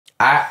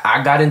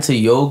I got into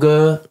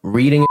yoga,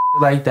 reading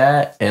like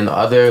that, and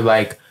other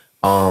like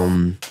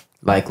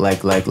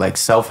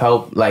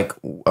self-help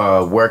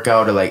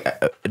workout or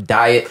like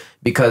diet,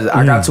 because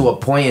I got to a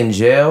point in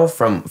jail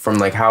from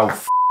like how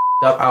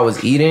up I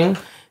was eating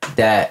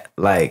that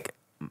like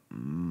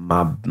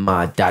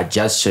my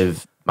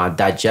digestive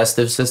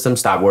system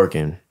stopped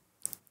working.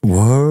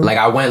 What? Like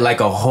I went like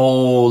a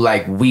whole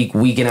like week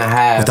and a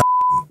half.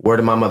 Word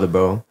of my mother,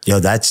 bro. Yo,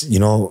 that's, you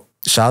know,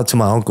 shout out to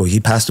my uncle. He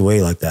passed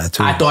away like that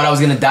too. I thought I was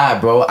gonna die,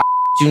 bro.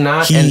 You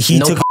not. He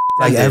no took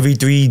like every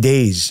 3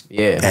 days.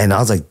 Yeah. And I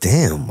was like,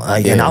 damn.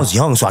 Like, and I was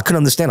young, so I couldn't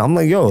understand. I'm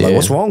like, yo, like,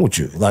 what's wrong with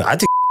you? Like, I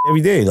take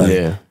every day.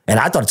 Like, and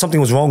I thought something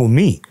was wrong with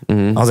me.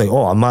 I was like,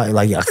 oh, I'm not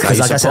like, because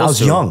like I said, I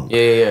was young.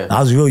 Yeah. I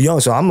was real young,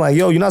 so I'm like,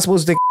 yo, you're not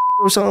supposed to take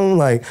or something.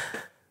 Like,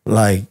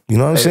 you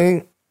know what I'm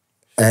saying?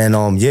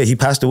 And yeah, he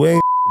passed away,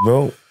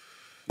 bro.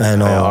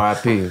 And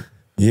R.I.P.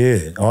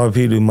 Yeah,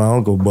 R.I.P. to my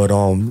uncle. But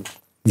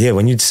yeah,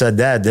 when you said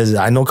that,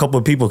 I know a couple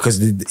of people,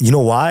 because you know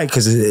why?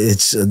 Because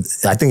it's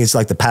I think it's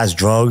like the past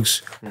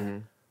drugs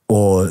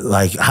or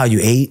like how you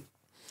ate.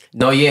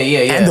 No,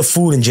 yeah. And the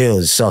food in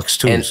jail sucks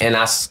too. And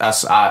I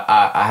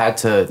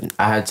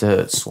had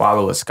to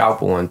swallow a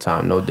scalpel one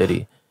time. No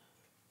diddy.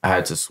 I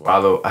had to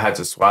swallow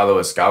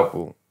a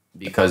scalpel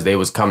because they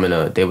was coming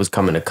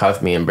to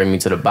cuff me and bring me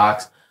to the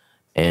box,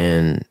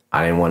 and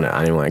I didn't want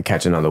to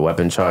catch another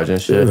weapon charge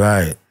and shit.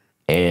 Right.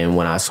 And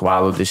when I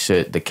swallowed the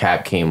shit, the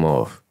cap came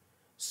off.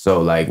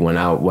 So like when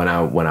I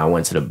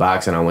went to the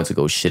box and I went to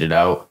go shit it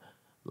out,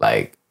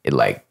 like it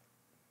like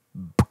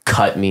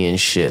cut me and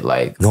shit,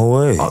 like no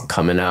way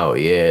coming out.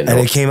 Yeah. And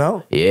it came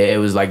out? Yeah, it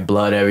was like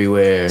blood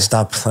everywhere.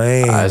 Stop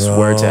playing. I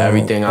swear to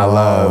everything I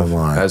love.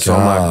 That's God.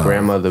 on my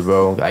grandmother,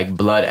 bro. Like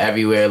blood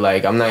everywhere.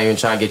 Like I'm not even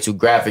trying to get too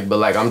graphic, but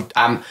like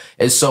I'm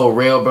it's so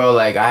real, bro.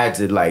 Like I had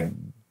to like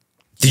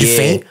Did you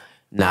faint?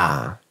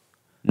 Nah,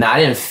 I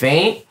didn't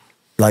faint.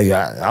 Like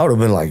I would have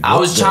been like, I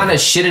was trying to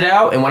shit it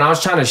out, and when I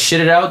was trying to shit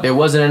it out, there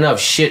wasn't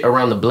enough shit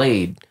around the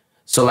blade.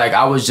 So like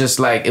I was just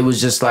like, it was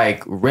just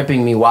like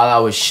ripping me while I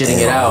was shitting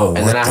it out,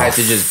 and then I had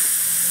to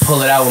just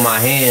pull it out with my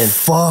hand.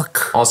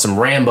 Fuck. On some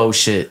Rambo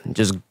shit.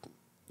 Just,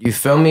 you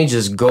feel me?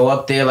 Just go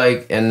up there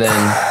like, and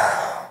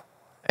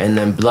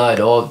then blood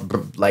all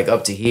like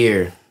up to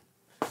here.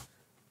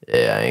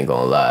 Yeah, I ain't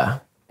gonna lie.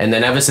 And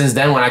then ever since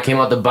then, when I came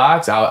out the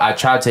box, I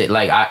tried to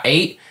like, I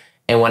ate.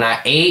 And when I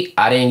ate,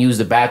 I didn't use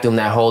the bathroom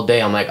that whole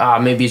day. I'm like,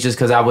 maybe it's just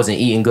because I wasn't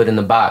eating good in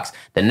the box.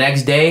 The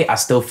next day, I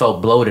still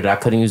felt bloated. I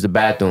couldn't use the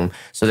bathroom.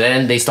 So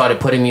then they started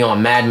putting me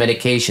on mad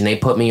medication. They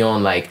put me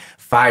on like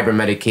fiber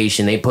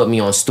medication. They put me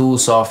on stool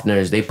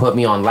softeners. They put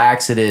me on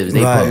laxatives.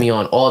 They put me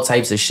on all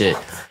types of shit.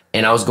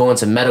 And I was going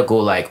to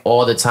medical like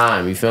all the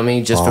time, you feel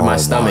me? Just for my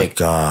stomach. My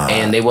God.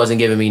 And they wasn't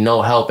giving me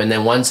no help. And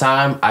then one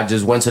time I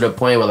just went to the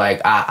point where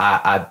like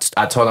I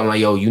told them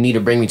like, yo, you need to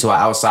bring me to an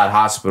outside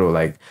hospital.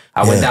 Like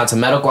I went down to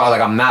medical. I was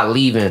like, I'm not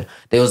leaving.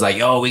 They was like,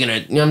 yo, we're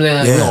gonna, you know what I'm saying?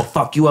 Like, we're gonna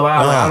fuck you up. I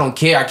was like, I don't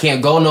care. I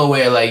can't go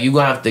nowhere. Like you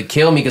gonna have to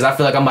kill me because I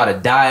feel like I'm about to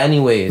die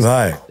anyways.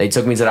 Right. They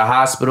took me to the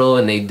hospital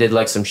and they did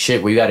like some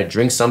shit where you gotta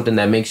drink something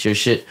that makes your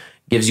shit,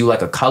 gives you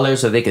like a color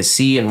so they could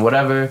see and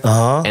whatever.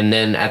 And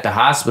then at the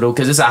hospital,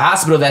 because it's a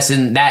hospital that's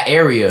in that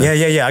area.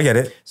 Yeah, I get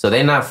it. So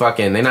they're not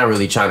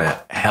really trying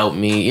to help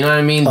me. You know what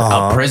I mean?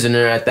 A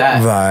prisoner at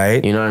that.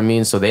 Right. You know what I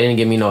mean? So they didn't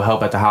give me no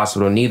help at the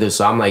hospital neither.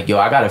 So I'm like, yo,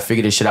 I got to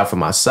figure this shit out for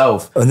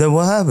myself. And then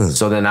what happened?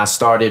 So then I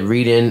started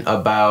reading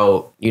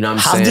about, you know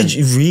what I'm saying? How did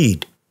you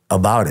read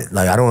about it?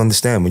 Like, I don't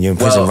understand when you're in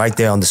prison right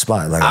there on the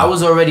spot. Like, I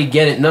was already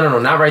getting, no,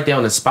 not right there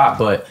on the spot,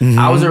 but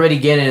I was already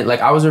getting,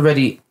 like, I was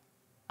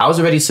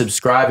already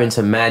subscribing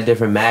to mad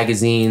different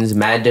magazines,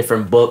 mad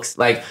different books.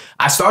 Like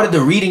I started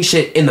the reading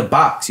shit in the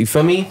box. You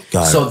feel me?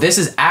 So this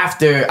is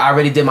after I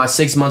already did my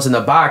 6 months in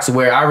the box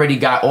where I already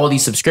got all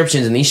these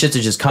subscriptions and these shits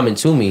are just coming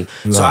to me.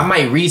 Right. So I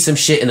might read some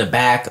shit in the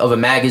back of a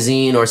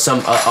magazine or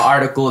some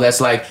article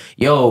that's like,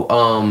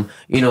 yo,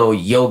 you know,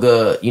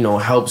 yoga, you know,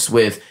 helps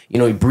with, you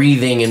know,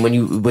 breathing, and when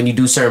you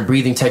do certain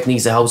breathing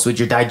techniques, it helps with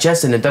your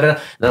digestion and da-da-da.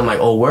 And I'm like,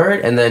 oh,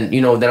 word? And then,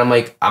 you know, then I'm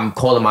like, I'm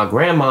calling my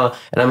grandma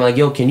and I'm like,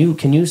 yo, can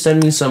you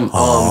send me some,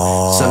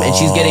 and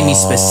she's getting me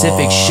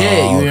specific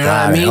shit. You know what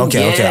I mean?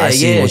 Okay, I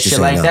see what you're shit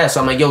saying like now. that. So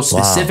I'm like, yo,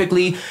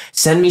 specifically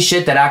send me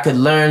shit that I could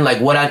learn,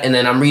 like and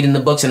then I'm reading the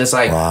books and it's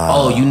like,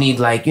 oh, you need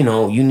like, you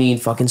know, you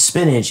need fucking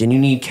spinach and you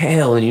need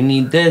kale and you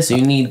need this and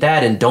you need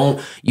that and don't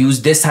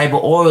use this type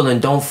of oil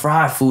and don't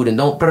fry food and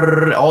don't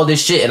all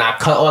this shit, and I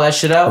cut all that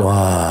shit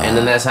out. And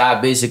then that's how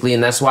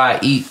and that's why I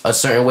eat a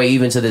certain way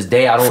even to this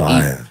day. I don't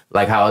eat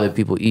like how other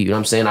people eat. You know what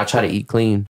I'm saying? I try to eat clean.